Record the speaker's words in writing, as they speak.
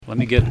Let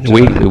me get.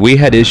 We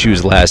had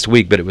issues last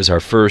week, but it was our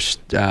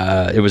first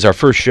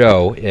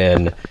show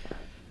in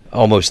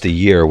almost a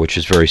year, which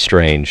is very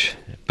strange.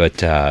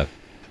 But I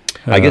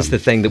guess the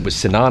thing that was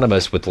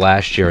synonymous with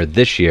last year and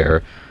this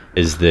year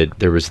is that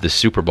there was the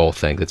Super Bowl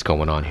thing that's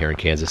going on here in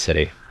Kansas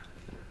City.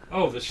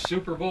 Oh, the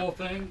Super Bowl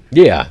thing?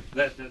 Yeah.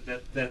 That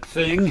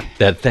thing?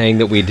 That thing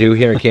that we do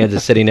here in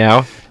Kansas City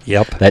now?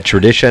 Yep. That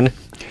tradition?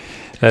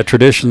 That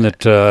tradition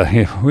that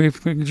we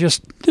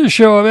just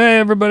show up, hey,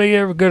 everybody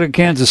ever go to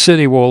Kansas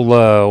City, we'll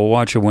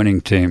watch a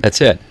winning team.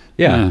 That's it.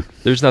 Yeah.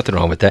 There's nothing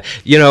wrong with that.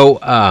 You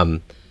know,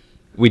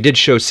 we did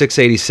show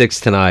 686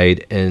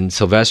 tonight, and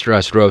Sylvester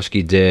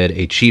Ostrovsky did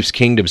a Chiefs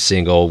Kingdom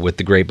single with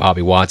the great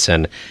Bobby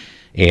Watson,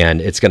 and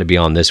it's going to be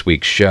on this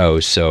week's show.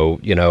 So,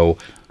 you know,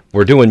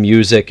 we're doing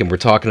music, and we're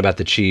talking about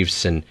the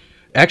Chiefs, and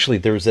actually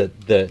there's hold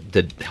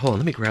on,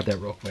 let me grab that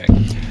real quick.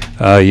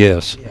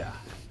 Yes. Yeah.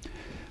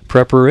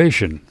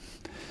 Preparation.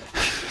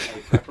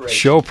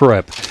 Show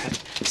prep.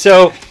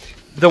 So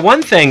the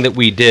one thing that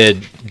we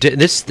did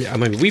this, I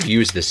mean, we've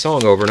used this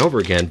song over and over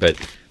again, but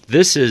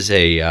this is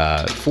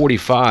a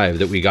 45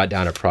 that we got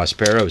down at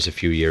Prospero's a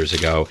few years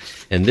ago,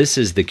 and this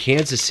is the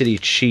Kansas City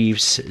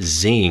Chiefs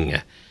Zing,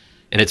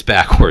 and it's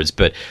backwards,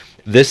 but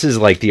this is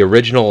like the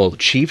original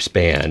Chiefs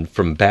band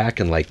from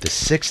back in like the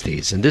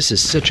 60s, and this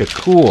is such a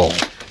cool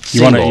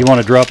single. You want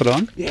to drop it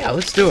on? Yeah,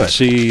 let's do it.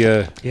 See,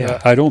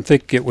 I don't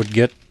think it would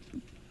get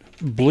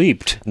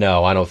bleeped.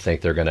 No, I don't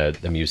think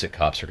the music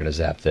cops are gonna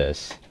zap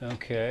this.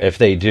 Okay. If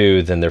they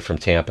do, then they're from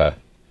Tampa,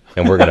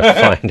 and we're gonna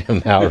find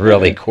them out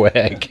really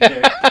quick.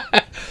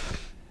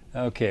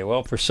 Okay,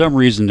 well, for some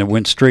reason it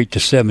went straight to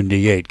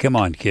 78. Come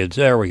on, kids.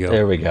 There we go.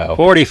 There we go.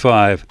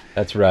 45.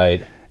 That's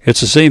right.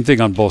 It's the same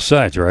thing on both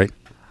sides, right?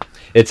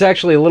 It's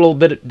actually a little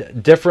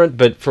bit different,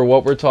 but for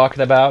what we're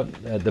talking about,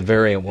 the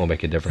variant won't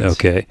make a difference.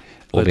 Okay.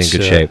 We'll be in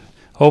good shape.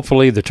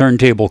 Hopefully the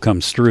turntable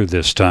comes through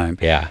this time.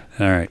 Yeah.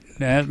 All right.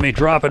 Now, let me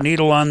drop a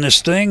needle on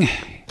this thing,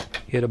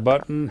 hit a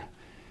button,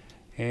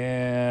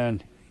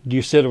 and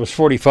you said it was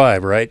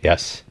 45, right?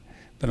 Yes.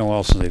 Been a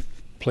while since they've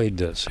played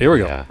this. Here we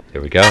go. Yeah,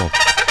 here we go.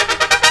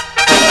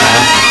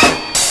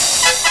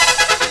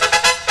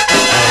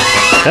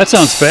 That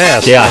sounds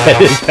fast. Yeah,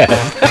 it is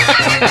fast.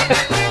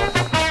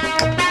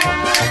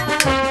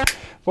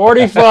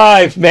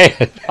 45.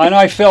 Man. And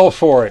I fell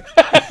for it.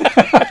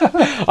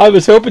 I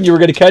was hoping you were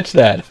going to catch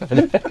that.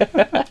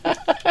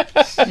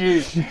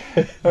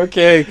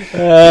 Okay.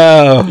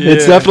 Oh, yeah.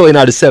 It's definitely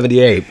not a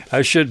 78.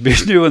 I should be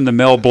doing the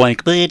Mel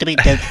Blanc. All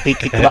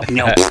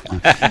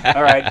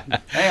right.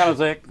 Hang on a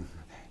sec.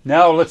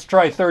 Now let's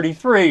try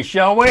 33,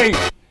 shall we?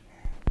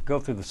 Go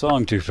through the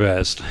song too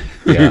fast.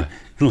 Yeah.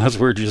 Unless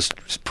we're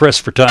just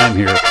pressed for time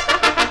here.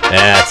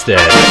 That's it.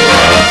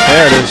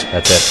 There it is.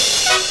 That's it.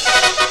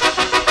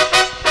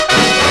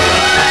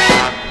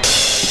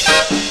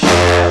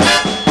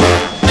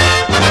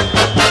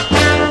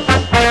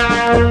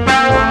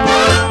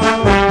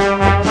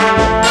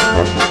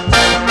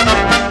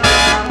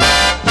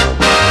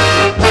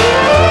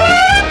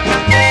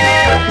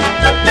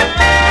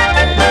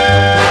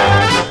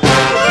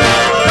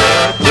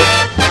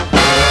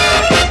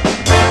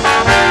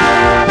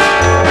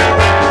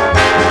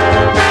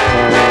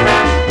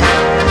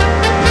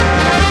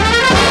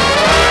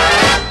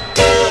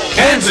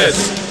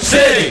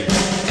 City,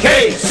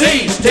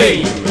 KC's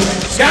team,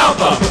 scalp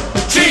 'em,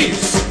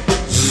 Chiefs,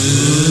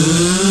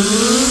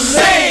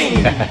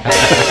 zing!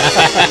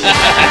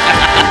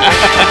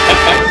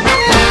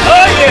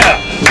 Oh yeah!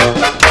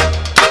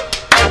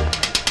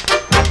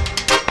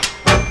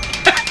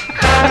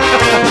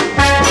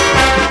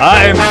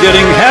 I'm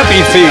getting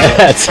happy feet.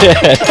 That's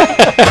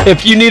it.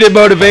 If you needed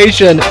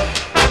motivation,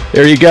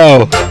 there you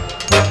go.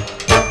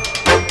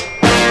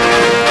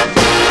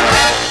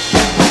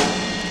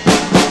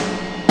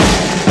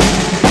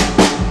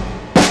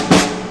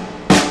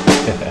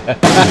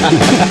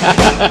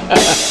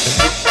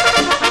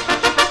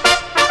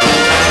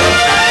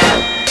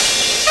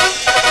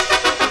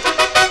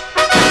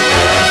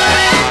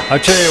 I'll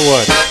tell you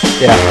what.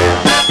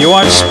 Yeah. You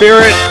want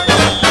spirit?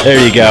 There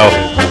you go.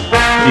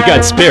 You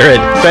got spirit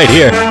right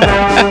here.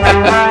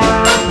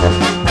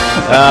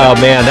 Oh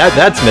man,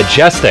 that's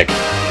majestic.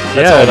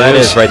 That's all that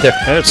is right there.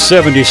 That's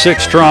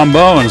 76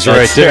 trombones That's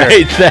right there.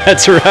 Right,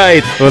 that's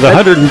right. With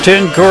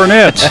 110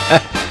 cornets.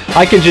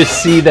 I can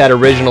just see that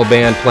original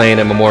band playing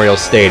at Memorial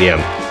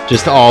Stadium.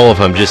 Just all of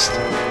them, just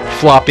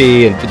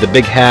floppy and the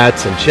big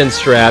hats and chin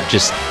strap,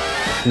 just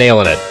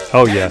nailing it.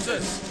 Oh yeah.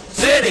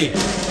 City,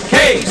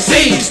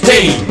 KC's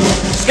team,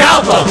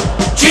 scalp 'em,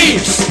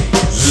 Chiefs,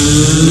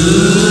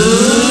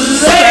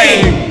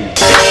 zing!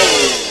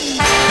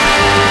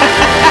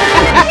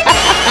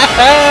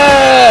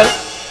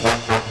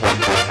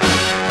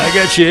 I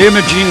got you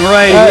imaging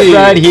right here.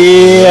 Right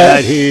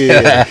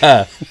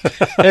here.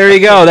 There you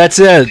go. That's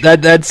it.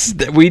 That's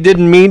we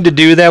didn't mean to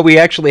do that. We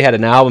actually had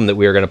an album that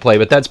we were going to play,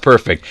 but that's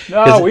perfect.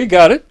 No, we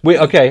got it.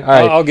 Okay. All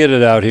right. I'll get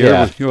it out here.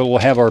 Yeah. We'll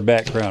have our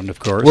background, of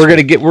course. We're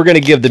gonna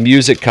give the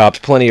music cops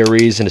plenty of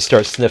reason to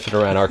start sniffing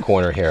around our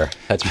corner here.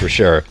 That's for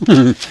sure.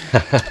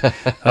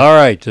 All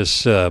right.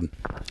 This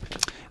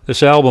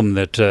This album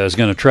that is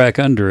going to track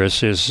under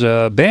us is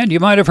a band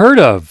you might have heard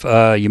of.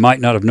 You might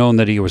not have known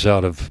that he was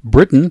out of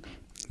Britain,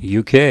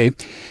 UK.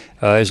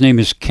 His name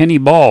is Kenny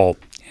Ball,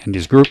 and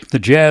his group, the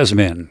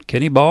Jazzmen.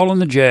 Kenny Ball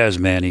and the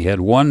Jazzmen. He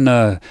had one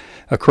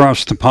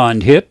across the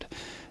pond hit,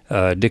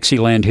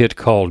 Dixieland hit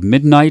called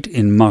 "Midnight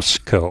in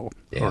Moscow,"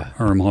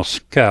 or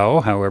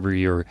Moscow, however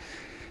you're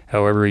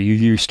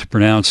used to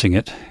pronouncing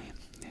it.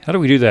 How do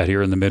we do that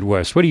here in the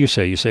Midwest? What do you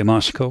say? You say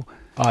Moscow?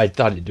 I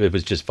thought it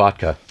was just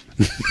vodka.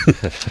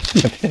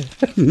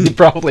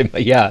 Probably,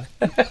 yeah.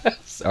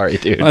 Sorry,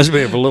 dude. Must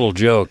be a little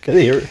joke.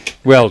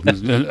 Well,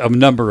 a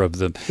number of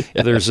them.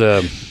 There's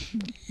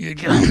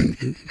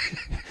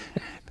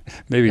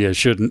maybe I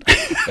shouldn't.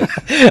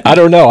 I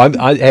don't know.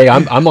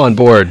 I'm on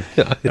board.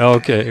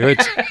 Okay.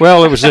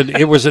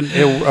 It was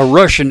a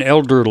Russian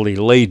elderly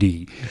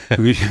lady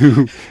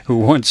who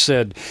once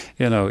said,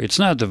 it's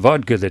not the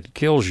vodka that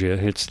kills you,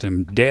 it's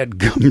them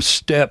dadgum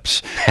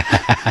steps.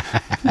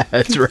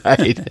 That's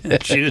right.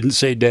 She didn't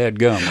say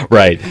dadgum.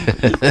 Right.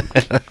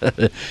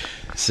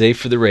 Safe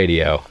for the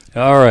radio.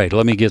 All right,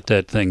 let me get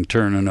that thing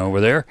turning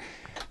over there.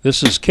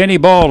 This is Kenny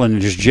Ball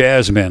and his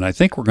Jazzmen. I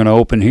think we're going to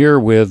open here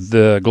with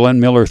the Glenn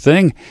Miller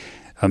thing,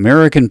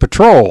 American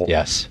Patrol.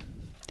 Yes.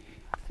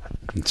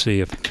 Let's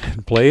see if I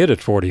can play it at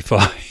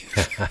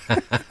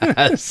 45.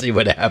 Let's see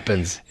what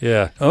happens.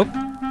 Yeah. Oh.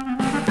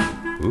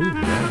 Ooh,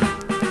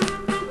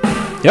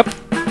 yeah. Yep.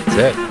 That's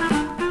it.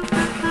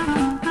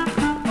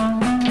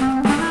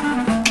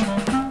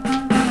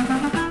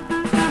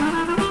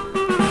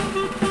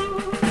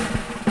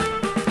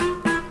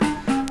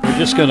 We're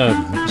just going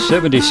to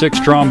 76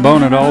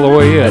 trombone it all the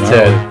way in.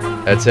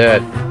 That's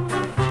it.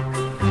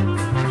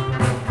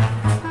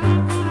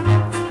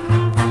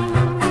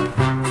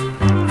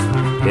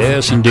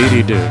 Yes,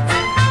 indeedy do.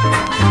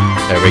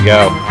 There we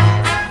go.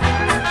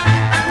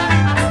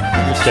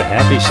 Just a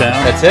happy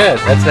sound. That's it.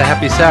 That's the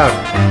happy sound.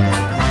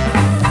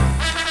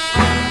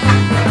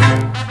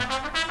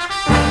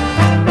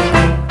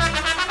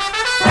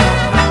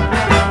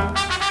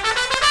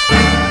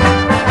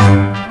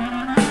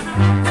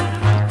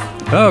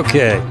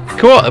 Okay.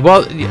 Cool.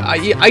 Well,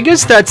 I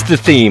guess that's the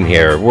theme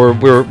here.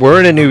 We're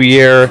in a new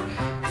year.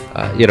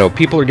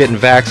 People are getting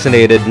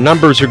vaccinated.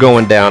 Numbers are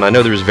going down. I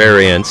know there's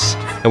variants,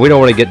 and we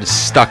don't want to get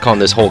stuck on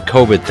this whole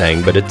COVID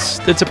thing. But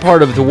it's a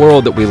part of the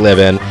world that we live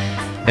in,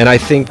 and I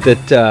think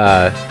that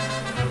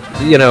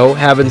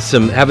having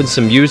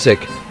some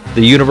music,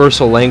 the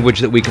universal language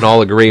that we can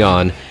all agree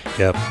on,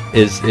 Yep.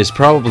 is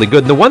probably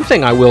good. And the one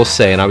thing I will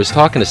say, and I was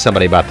talking to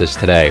somebody about this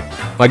today,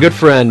 my good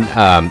friend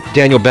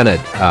Daniel Bennett,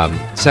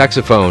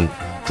 saxophone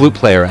flute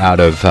player out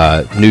of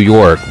New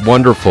York,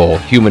 wonderful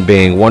human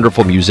being,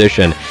 wonderful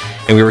musician,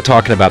 and we were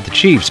talking about the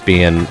Chiefs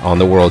being on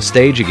the world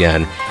stage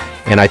again,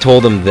 and I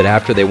told him that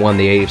after they won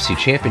the AFC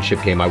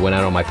Championship game, I went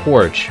out on my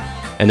porch,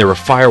 and there were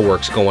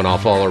fireworks going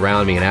off all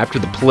around me, and after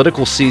the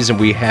political season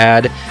we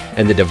had,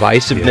 and the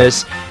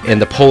divisiveness, and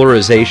the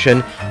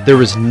polarization, there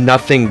was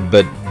nothing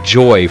but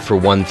joy for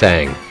one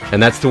thing,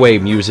 and that's the way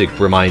music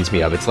reminds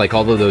me of. It's like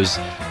all of those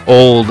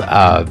old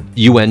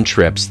UN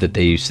trips that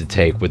they used to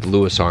take with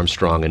Louis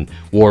Armstrong, and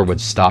war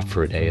would stop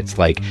for a day. It's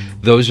like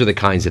those are the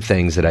kinds of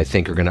things that I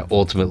think are going to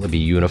ultimately be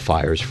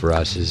unifiers for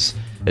us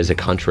as a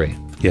country.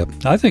 Yep,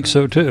 I think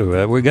so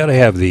too. We got to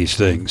have these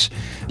things.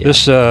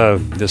 Yeah.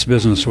 This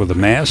business with a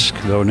mask,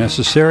 though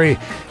necessary,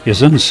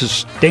 is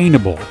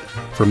unsustainable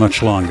for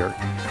much longer,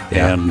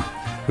 and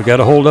we got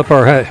to hold up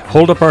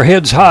our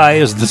heads high,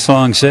 as the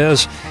song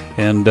says,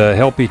 and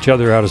help each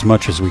other out as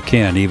much as we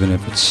can, even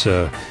if it's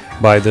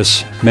by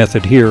this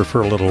method here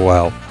for a little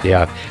while.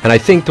 Yeah, and I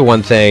think the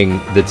one thing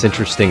that's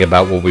interesting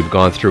about what we've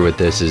gone through with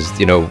this is,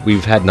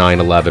 we've had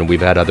 9/11,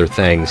 we've had other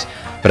things,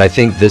 but I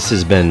think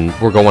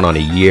we're going on a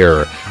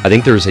year. I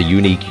think there's a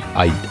unique,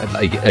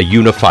 a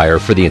unifier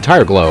for the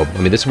entire globe. I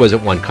mean, this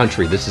wasn't one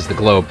country, this is the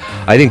globe.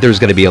 I think there's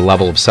going to be a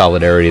level of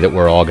solidarity that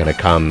we're all going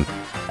to come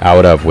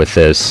out of with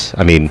this.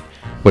 I mean,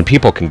 when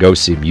people can go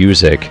see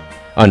music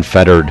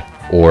unfettered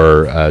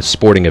or a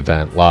sporting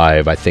event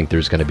live, I think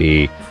there's going to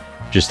be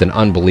just an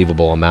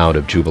unbelievable amount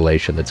of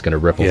jubilation that's going to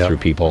ripple through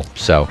people.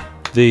 So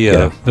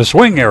the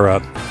swing era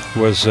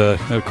was,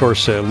 of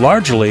course,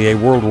 largely a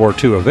World War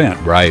II event,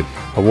 right?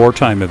 A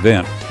wartime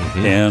event,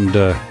 and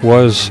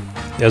was,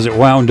 as it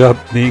wound up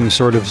being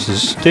sort of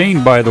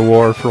sustained by the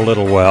war for a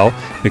little while,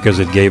 because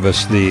it gave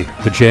us the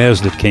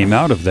jazz that came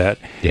out of that.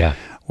 Yeah.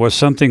 Was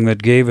something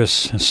that gave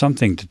us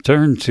something to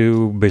turn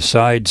to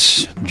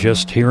besides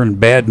just hearing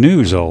bad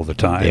news all the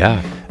time.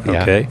 Yeah.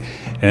 Okay.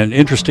 And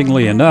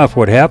interestingly enough,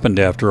 what happened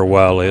after a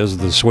while is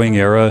the swing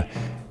era,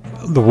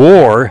 the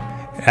war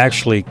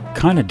actually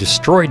kind of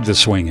destroyed the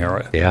swing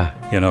era. Yeah.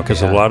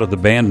 Because a lot of the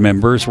band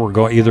members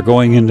were either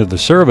going into the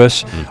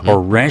service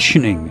or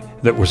rationing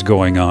that was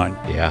going on.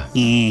 Yeah.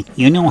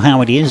 You know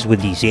how it is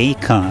with these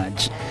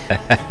ACODs.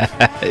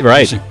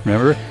 Right.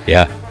 Remember?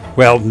 Yeah.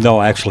 Well,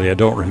 no, actually, I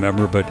don't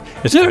remember, but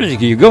it's interesting.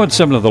 You go in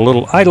some of the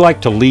little. I like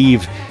to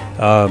leave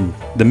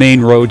the main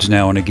roads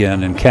now and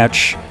again and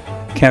catch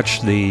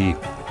the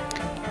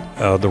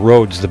the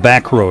roads, the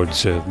back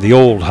roads, the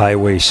old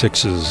Highway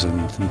 6s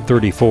and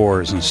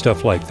 34s and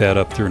stuff like that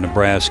up through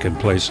Nebraska and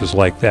places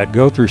like that.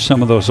 Go through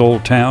some of those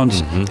old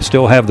towns,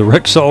 still have the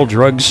Rexall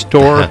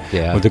drugstore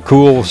Yeah. with the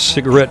cool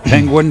cigarette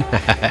penguin.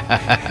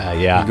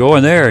 Yeah. You go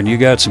in there and you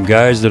got some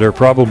guys that are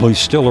probably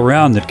still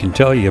around that can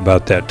tell you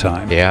about that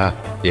time. Yeah.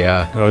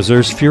 Yeah. Because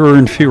there's fewer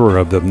and fewer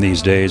of them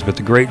these days, but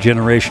the great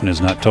generation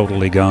is not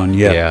totally gone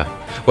yet. Yeah.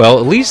 Well,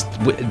 at least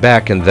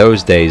back in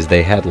those days,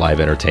 they had live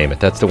entertainment.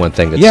 That's the one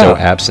thing that's Yeah. so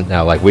absent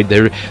now. Like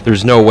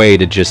there's no way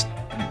to just,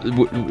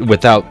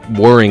 without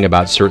worrying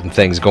about certain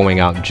things, going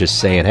out and just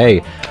saying,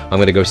 "Hey, I'm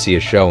going to go see a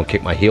show and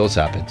kick my heels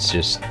up." It's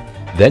just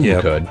then you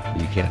Yep. could,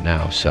 you can't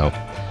now. So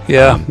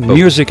Yeah, but-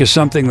 music is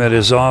something that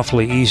is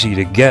awfully easy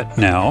to get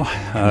now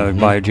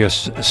by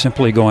just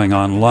simply going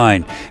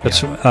online.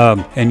 It's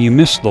and you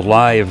miss the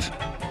live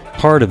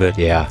part of it.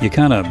 Yeah. You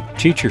kind of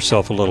cheat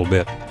yourself a little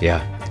bit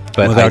yeah,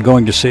 but without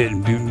going to see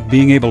it,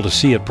 being able to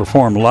see it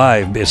perform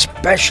live,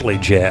 especially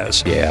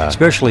jazz. Yeah.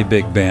 Especially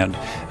big band.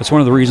 That's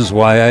one of the reasons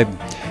why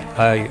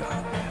I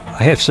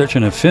have such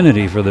an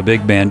affinity for the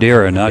big band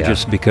era, not Yeah.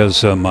 just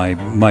because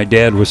my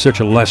dad was such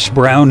a Les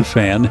Brown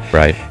fan,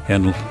 Right.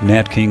 and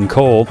Nat King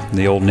Cole,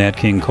 the old Nat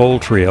King Cole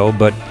trio,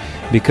 but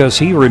because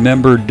he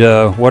remembered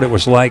what it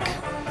was like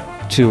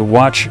to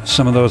watch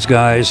some of those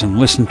guys and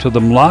listen to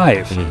them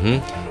live.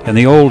 Mm-hmm. And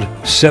the old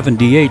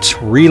 78s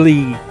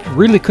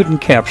really couldn't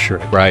capture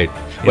it. Right.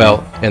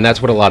 Well, and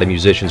that's what a lot of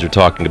musicians are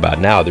talking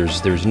about now.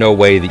 There's no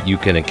way that you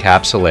can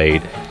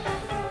encapsulate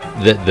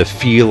the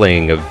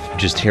feeling of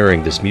just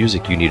hearing this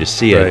music. You need to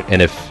see it. Right.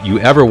 And if you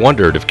ever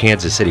wondered if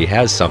Kansas City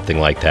has something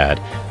like that,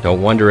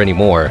 don't wonder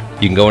anymore.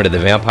 You can go into the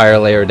Vampire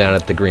Lair down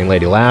at the Green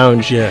Lady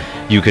Lounge. Yeah.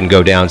 You can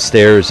go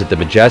downstairs at the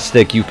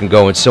Majestic. You can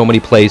go in so many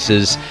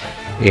places.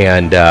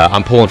 And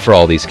I'm pulling for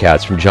all these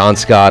cats, from John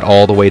Scott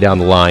all the way down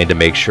the line, to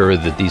make sure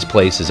that these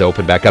places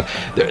open back up.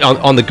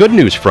 On the good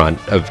news front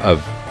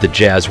of the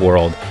jazz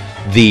world,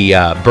 the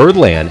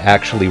Birdland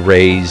actually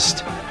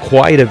raised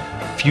quite a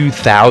few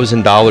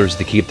 $1,000s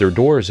to keep their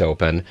doors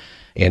open,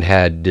 and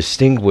had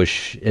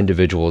distinguished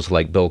individuals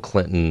like Bill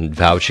Clinton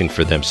vouching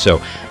for them.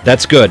 So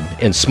that's good.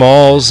 And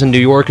Smalls in New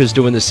York is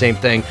doing the same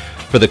thing.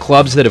 For the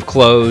clubs that have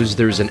closed,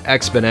 there's an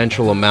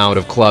exponential amount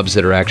of clubs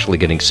that are actually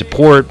getting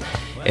support.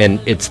 And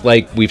it's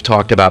like we've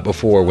talked about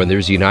before, when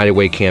there's United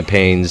Way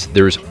campaigns,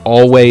 there's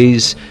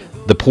always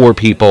the poor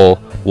people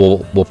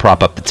will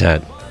prop up the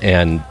tent.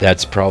 And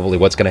that's probably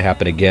what's going to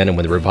happen again. And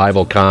when the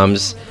revival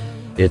comes,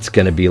 it's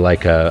going to be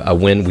like a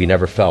win we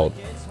never felt.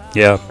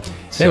 Yeah.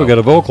 Hey, we got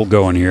a vocal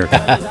going here.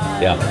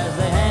 Yeah. As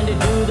they handed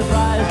you the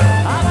prize,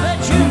 I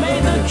bet you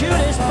made the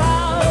cutest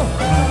bow.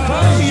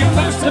 'Cause You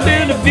must have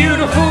been a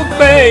beautiful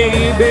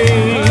baby.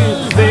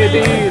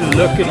 Baby,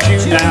 look at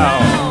you now.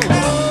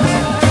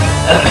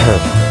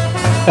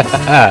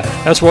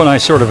 That's one I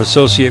sort of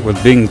associate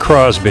with Bing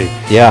Crosby.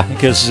 Yeah.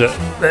 Because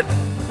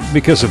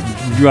of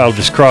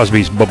just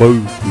Crosby's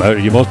baboo.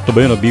 You must have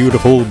been a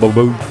beautiful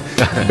baboo,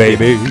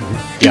 baby.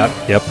 Yep.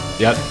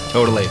 Yep.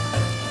 Totally.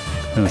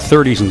 In the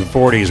 30s and the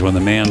 40s, when the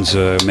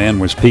man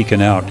was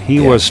peaking out,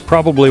 Bing was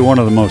probably one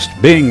of the most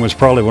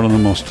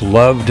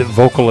loved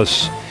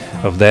vocalists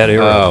of that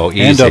era, Oh, and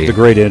easy. of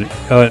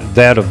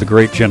the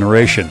great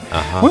generation.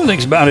 Uh-huh. One of the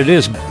things about it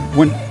is,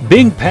 when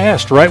Bing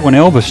passed right when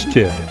Elvis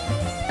did.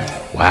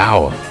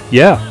 Wow.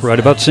 Yeah, right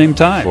about the same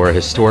time. For a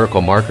historical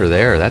marker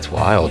there, that's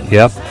wild.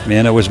 Yep,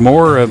 and it was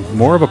more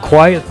of a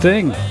quiet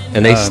thing.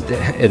 And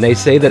they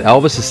say that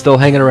Elvis is still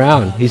hanging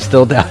around. He's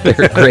still down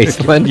there at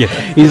Graceland. Yeah.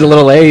 He's a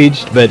little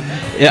aged, but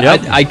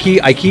Yep. I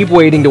keep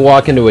waiting to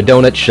walk into a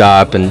donut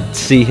shop and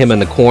see him in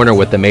the corner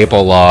with the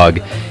maple log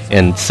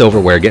and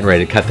silverware, getting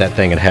ready to cut that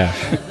thing in half.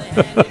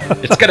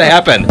 It's gonna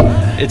happen.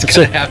 It's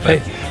gonna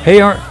happen.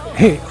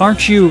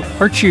 Aren't you?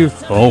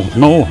 Oh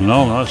no,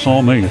 that's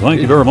all me.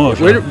 Thank you very much.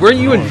 Weren't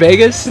you in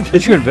Vegas?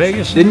 Did you in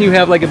Vegas? Didn't you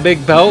have like a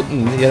big belt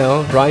and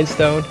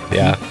rhinestone?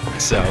 Yeah.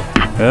 So.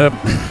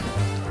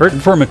 Hurting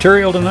for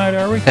material tonight,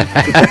 are we?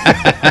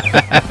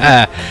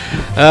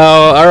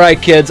 Oh, all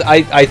right, kids.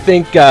 I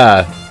think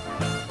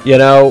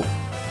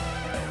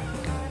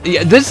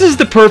this is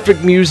the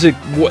perfect music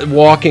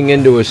walking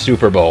into a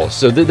Super Bowl.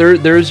 So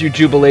there's your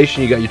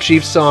jubilation. You got your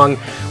Chiefs song.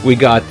 We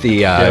got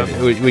we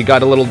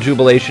got a little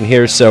jubilation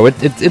here. So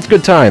it's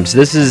good times.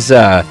 This is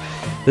a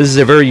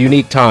very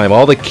unique time.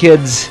 All the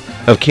kids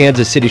of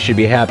Kansas City should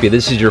be happy.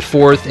 This is your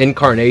fourth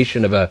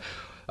incarnation of a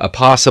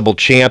possible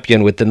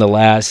champion within the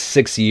last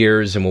 6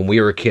 years, and when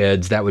we were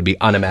kids, that would be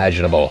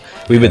unimaginable.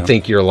 We would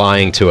think you're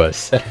lying to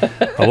us.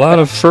 A lot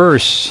of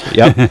firsts.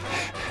 Yep.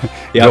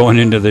 Going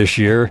into this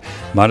year,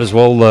 might as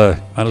well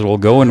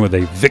go in with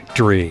a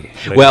victory,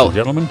 ladies and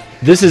gentlemen.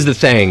 This is the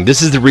thing.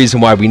 This is the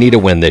reason why we need a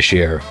win this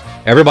year.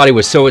 Everybody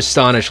was so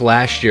astonished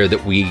last year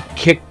that we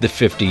kicked the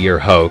 50-year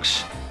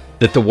hoax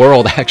that the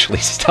world actually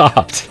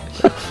stopped.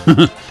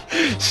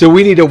 So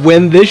we need a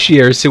win this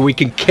year so we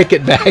can kick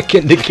it back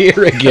into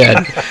gear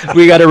again.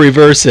 We got to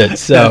reverse it.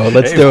 So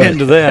let's do it.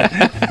 Into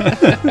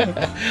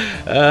that.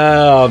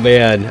 Oh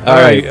man! All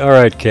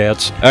right,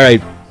 cats. All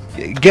right.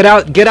 get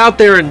out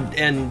there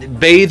and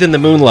bathe in the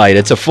moonlight.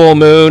 It's a full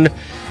moon,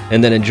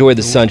 and then enjoy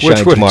the sunshine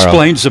Which would tomorrow.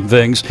 explain some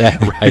things.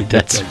 Right,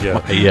 that's Yeah.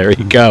 right. There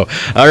you go.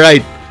 All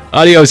right,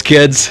 adios,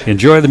 kids.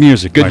 Enjoy the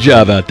music. Good my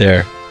job friend. out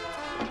there.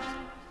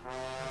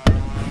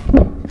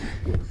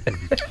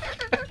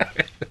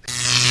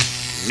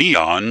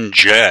 Neon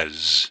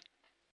Jazz.